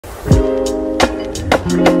Hey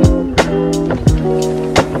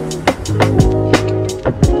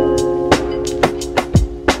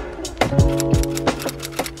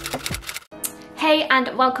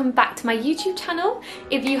and welcome back to my YouTube channel.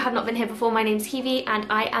 If you have not been here before, my name's Hebe and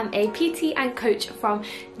I am a PT and coach from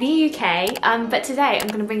the UK. But today I'm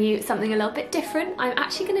going to bring you something a little bit different. I'm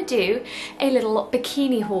actually going to do a little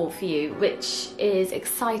bikini haul for you, which is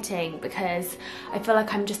exciting because I feel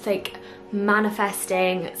like I'm just like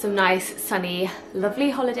manifesting some nice, sunny, lovely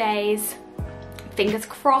holidays. Fingers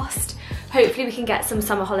crossed. Hopefully we can get some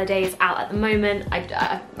summer holidays out at the moment.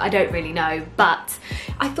 I don't really know, but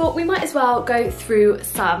I thought we might as well go through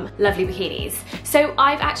some lovely bikinis. So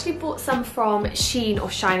I've actually bought some from SHEIN or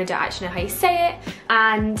SHEIN, I don't actually know how you say it,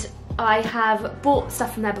 and I have bought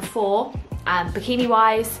stuff from there before, bikini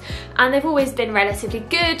wise, and they've always been relatively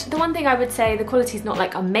good. The one thing I would say, the quality is not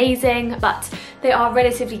like amazing, but they are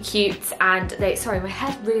relatively cute, and sorry, my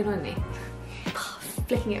hair's really annoying me.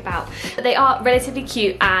 Flicking it about. But they are relatively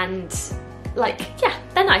cute and like, yeah,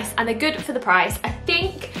 they're nice and they're good for the price. I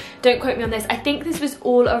think, don't quote me on this, I think this was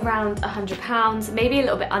all around £100, maybe a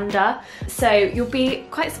little bit under. So you'll be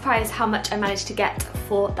quite surprised how much I managed to get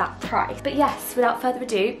for that price. But yes, without further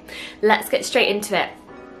ado, let's get straight into it.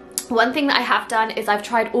 One thing that I have done is I've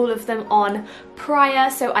tried all of them on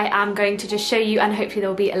prior, so I am going to just show you, and hopefully there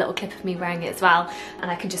will be a little clip of me wearing it as well,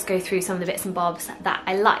 and I can just go through some of the bits and bobs that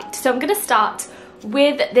I liked. So I'm going to start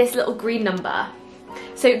with this little green number.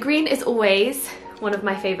 So green is always one of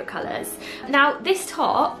my favourite colours. Now this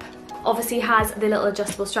top obviously has the little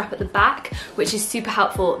adjustable strap at the back, which is super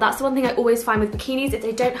helpful. That's the one thing I always find with bikinis, if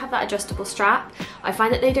they don't have that adjustable strap, I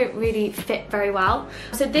find that they don't really fit very well.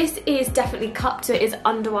 So this is definitely cupped, so it is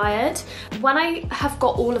underwired. When I have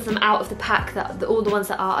got all of them out of the pack, all the ones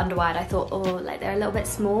that are underwired, I thought, oh, like they're a little bit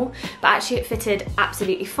small, but actually it fitted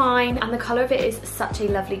absolutely fine, and the colour of it is such a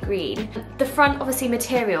lovely green. The front, obviously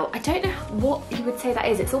material, I don't know what you would say that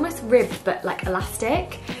is. It's almost ribbed, but like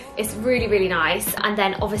elastic. It's really, really nice. And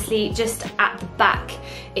then obviously just at the back,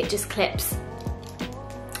 it just clips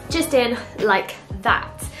just in like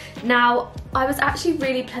that. Now, I was actually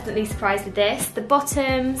really pleasantly surprised with this. The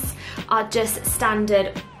bottoms are just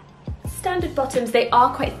standard bottoms. They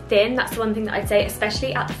are quite thin, that's the one thing that I'd say,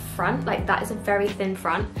 especially at the front. Like, that is a very thin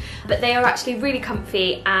front, but they are actually really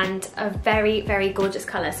comfy and a very, very gorgeous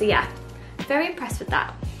colour. So yeah, very impressed with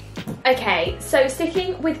that. Okay, so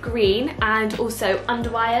sticking with green and also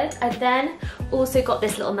underwired, I then also got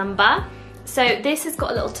this little number. So this has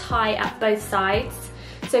got a little tie at both sides.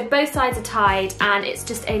 So both sides are tied, and it's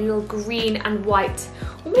just a little green and white,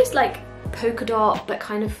 almost like polka dot, but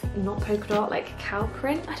kind of not polka dot, like cow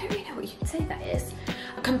print. I don't really know what you'd say that is.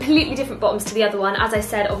 Completely different bottoms to the other one. As I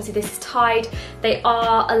said, obviously this is tied. They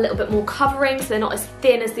are a little bit more covering, so they're not as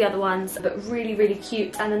thin as the other ones, but really, really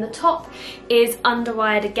cute. And then the top is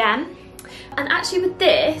underwired again. And actually with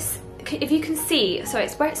this, if you can see, sorry,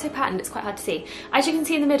 it's where it's so patterned, it's quite hard to see. As you can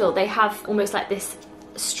see in the middle, they have almost like this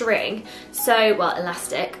string, so, well,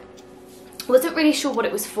 elastic. Wasn't really sure what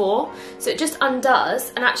it was for, so it just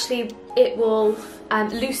undoes, and actually it will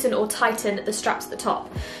loosen or tighten the straps at the top.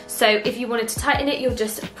 So if you wanted to tighten it, you'll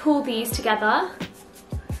just pull these together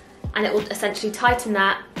and it will essentially tighten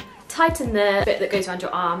the bit that goes around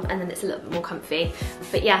your arm, and then it's a little bit more comfy.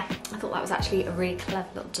 But yeah, I thought that was actually a really clever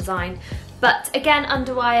little design. But again,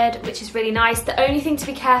 underwired, which is really nice. The only thing to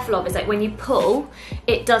be careful of is like when you pull,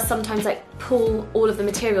 it does sometimes like pull all of the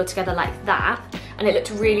material together like that, and it looked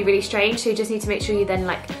really, really strange. So you just need to make sure you then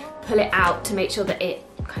like pull it out to make sure that it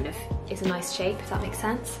kind of is a nice shape, if that makes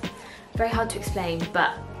sense. Very hard to explain,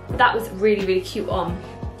 but that was really, really cute on.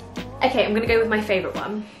 Okay, I'm gonna go with my favorite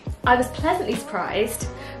one. I was pleasantly surprised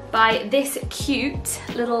by this cute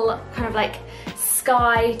little kind of like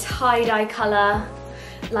sky tie-dye colour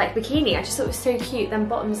like bikini. I just thought it was so cute. Then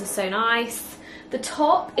bottoms are so nice. The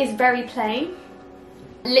top is very plain,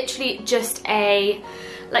 literally just a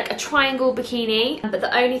triangle bikini, but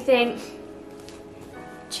the only thing,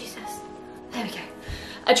 Jesus, there we go.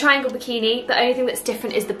 A triangle bikini. The only thing that's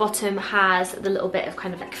different is the bottom has the little bit of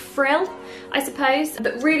kind of like frill, I suppose,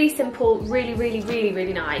 but really simple, really, really, really,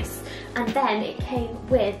 really nice. And then it came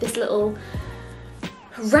with this little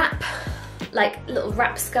wrap, like little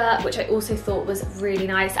wrap skirt, which I also thought was really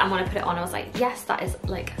nice. And when I put it on, I was like, yes, that is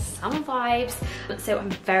like summer vibes. So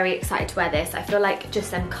I'm very excited to wear this. I feel like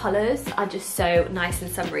just them colours are just so nice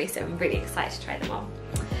and summery, so I'm really excited to try them on.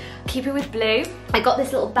 Keeping with blue, I got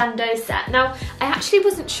this little bandeau set. Now, I actually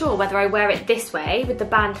wasn't sure whether I wear it this way with the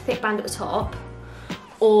band, thick band at the top,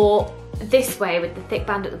 or this way with the thick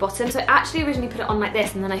band at the bottom. So I actually originally put it on like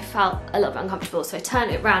this and then I felt a little bit uncomfortable, so I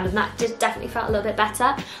turned it around and that definitely felt a little bit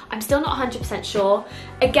better. I'm still not 100% sure.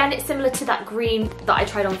 Again, it's similar to that green that I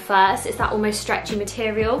tried on first. It's that almost stretchy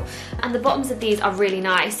material, and the bottoms of these are really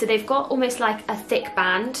nice. So they've got almost like a thick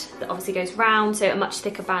band that obviously goes round, so a much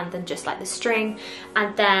thicker band than just like the string,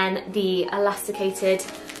 and then the elasticated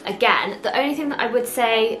again. The only thing that I would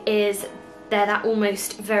say is they're that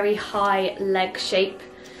almost very high leg shape,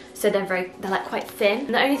 so they're like quite thin.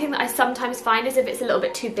 And the only thing that I sometimes find is if it's a little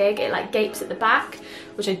bit too big, it like gapes at the back,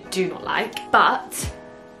 which I do not like, but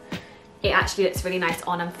it actually looks really nice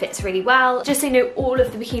on and fits really well. Just so you know, all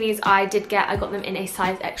of the bikinis I did get, I got them in a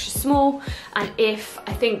size extra small, and I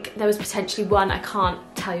think there was potentially one, I can't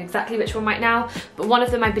tell you exactly which one right now, but one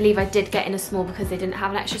of them I believe I did get in a small because they didn't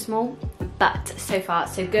have an extra small. But so far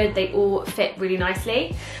so good, they all fit really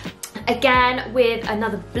nicely. Again, with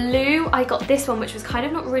another blue, I got this one, which was kind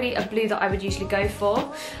of not really a blue that I would usually go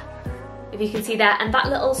for, if you can see there, and that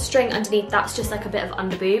little string underneath, that's just like a bit of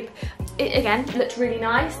under boob. It again looked really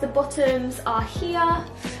nice. The bottoms are here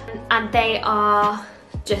and they are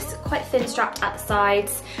just quite thin strapped at the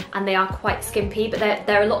sides, and they are quite skimpy, but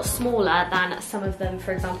they're a lot smaller than some of them,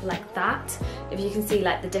 for example like that. If you can see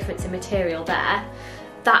like the difference in material there,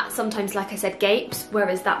 that sometimes, like I said, gapes,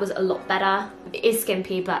 whereas that was a lot better. It is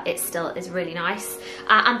skimpy, but it still is really nice.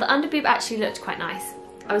 And the under boob actually looked quite nice.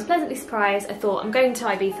 I was pleasantly surprised. I thought, I'm going to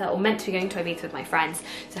Ibiza, or meant to be going to Ibiza with my friends,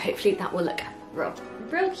 so hopefully that will look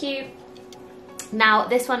real cute. Now,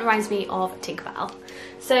 this one reminds me of Tinkerbell.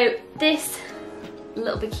 So this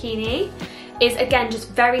little bikini is again just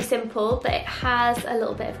very simple, but it has a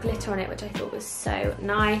little bit of glitter on it, which I thought was so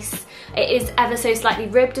nice. It is ever so slightly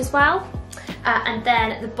ribbed as well. And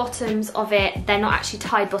then the bottoms of it, they're not actually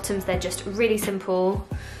tied bottoms, they're just really simple.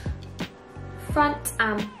 Front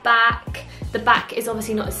and back. The back is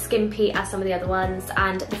obviously not as skimpy as some of the other ones,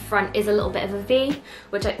 and the front is a little bit of a V,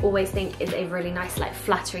 which I always think is a really nice, like,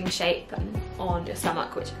 flattering shape on your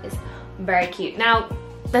stomach, which is very cute. Now,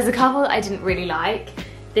 there's a couple that I didn't really like.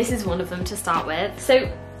 This is one of them to start with.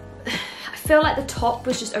 So I feel like the top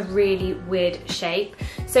was just a really weird shape.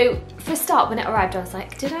 So for a start, when it arrived, I was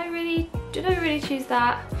like, did I really choose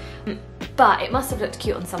that? But it must have looked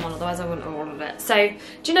cute on someone, otherwise I wouldn't have ordered it. So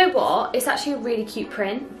do you know what? It's actually a really cute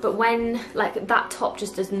print, but when like that top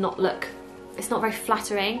just does not look, it's not very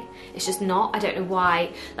flattering. It's just not. I don't know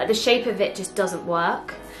why. Like the shape of it just doesn't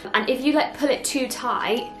work. And if you like pull it too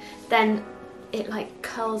tight, then it like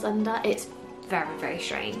curls under. It's very, very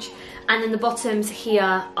strange. And then the bottoms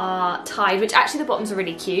here are tied, which actually the bottoms are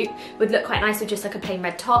really cute. Would look quite nice with just like a plain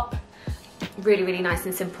red top. Really, really nice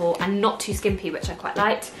and simple and not too skimpy, which I quite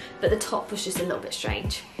liked, but the top was just a little bit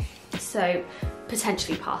strange. So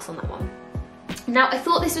potentially pass on that one. Now, I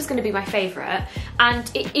thought this was going to be my favourite, and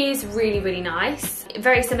it is really, really nice.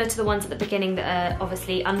 Very similar to the ones at the beginning that are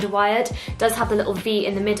obviously underwired. It does have the little V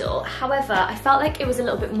in the middle. However, I felt like it was a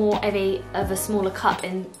little bit more of a smaller cup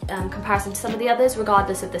in comparison to some of the others,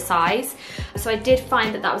 regardless of the size. So I did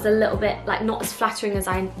find that that was a little bit like not as flattering as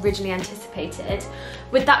I originally anticipated.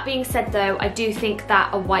 With that being said though, I do think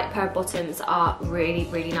that a white pair of bottoms are really,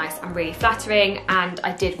 really nice and really flattering, and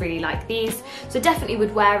I did really like these. So definitely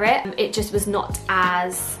would wear it. It just was not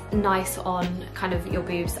as nice on kind of your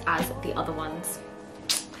boobs as the other ones,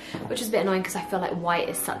 which is a bit annoying because I feel like white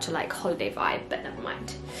is such a like holiday vibe, but never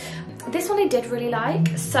mind. This one I did really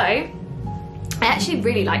like, so I actually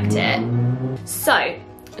really liked it. So I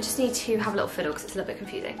just need to have a little fiddle because it's a little bit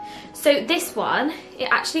confusing. So this one, it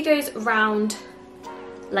actually goes round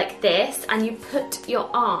like this, and you put your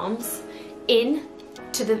arms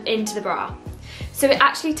into the bra. So it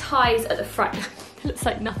actually ties at the front. It looks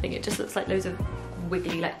like nothing, it just looks like loads of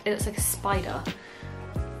wiggly, like it looks like a spider.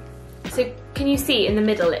 So can you see in the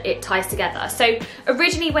middle it ties together? So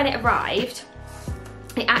originally when it arrived,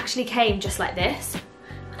 it actually came just like this,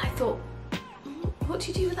 and I thought, what do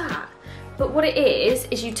you do with that? But what it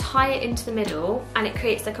is you tie it into the middle, and it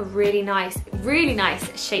creates like a really nice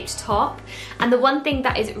shaped top. And the one thing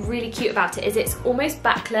that is really cute about it is it's almost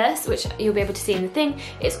backless, which you'll be able to see in the thing.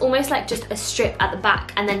 It's almost like just a strip at the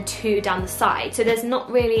back and then two down the side. So there's not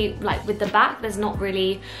really, like with the back, there's not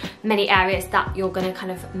really many areas that you're gonna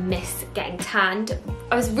kind of miss getting tanned.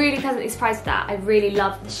 I was really pleasantly surprised with that. I really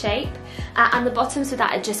love the shape. And the bottoms for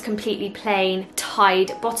that are just completely plain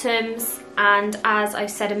tied bottoms. And as I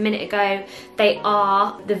said a minute ago, they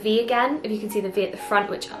are the V again. If you can see the V at the front,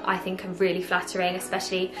 which I think are really flattering,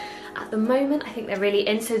 especially at the moment. I think they're really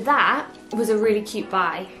in. So that was a really cute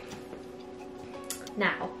buy.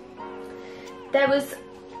 Now, there was,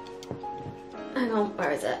 hang on,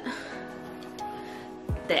 where is it?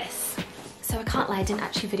 This. So I can't lie, I didn't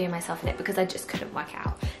actually video myself in it because I just couldn't work it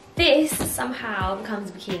out. This somehow becomes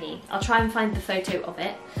a bikini. I'll try and find the photo of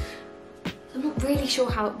it. I'm not really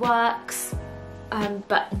sure how it works,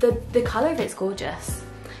 but the colour of it's gorgeous.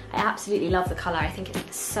 I absolutely love the colour. I think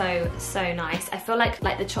it's so nice. I feel like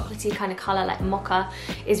the chocolatey kind of colour, like mocha,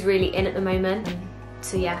 is really in at the moment.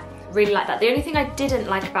 So yeah, really like that. The only thing I didn't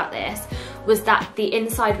like about this was that the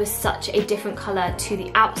inside was such a different colour to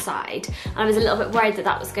the outside, and I was a little bit worried that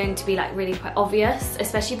that was going to be like really quite obvious,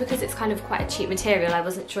 especially because it's kind of quite a cheap material. I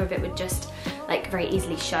wasn't sure if it would just like very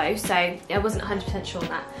easily show, so I wasn't 100% sure on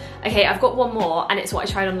that. Okay, I've got one more and it's what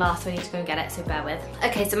I tried on last, so I need to go and get it, so bear with.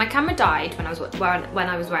 Okay, so my camera died when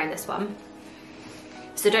I was wearing this one,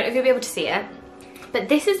 so I don't know if you'll be able to see it, but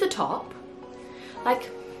this is the top. Like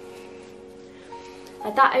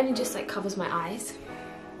that only just like covers my eyes.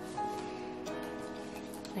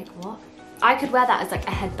 Like what? I could wear that as like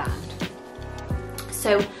a headband.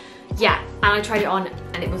 So yeah, and I tried it on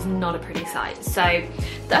and it was not a pretty sight. So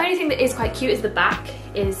the only thing that is quite cute is the back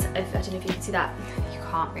is, I don't know if you can see that, you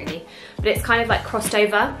can't really, but it's kind of like crossed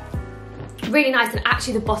over. Really nice, and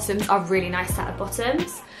actually the bottoms are really nice set of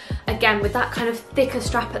bottoms. Again, with that kind of thicker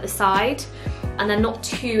strap at the side, and they're not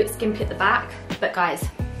too skimpy at the back. But guys,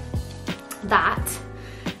 that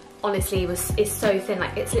honestly is so thin,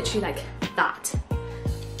 like it's literally like that.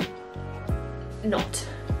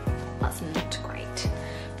 That's not great.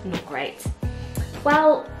 Not great.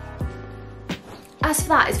 Well, as for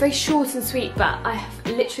that, it's very short and sweet, but I have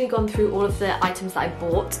literally gone through all of the items that I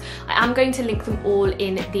bought. I am going to link them all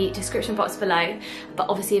in the description box below, but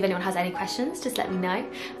obviously if anyone has any questions, just let me know.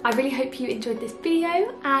 I really hope you enjoyed this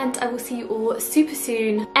video, and I will see you all super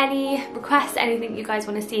soon. Any requests, anything you guys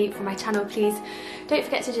want to see from my channel, please don't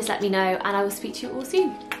forget to just let me know, and I will speak to you all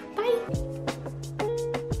soon. Bye!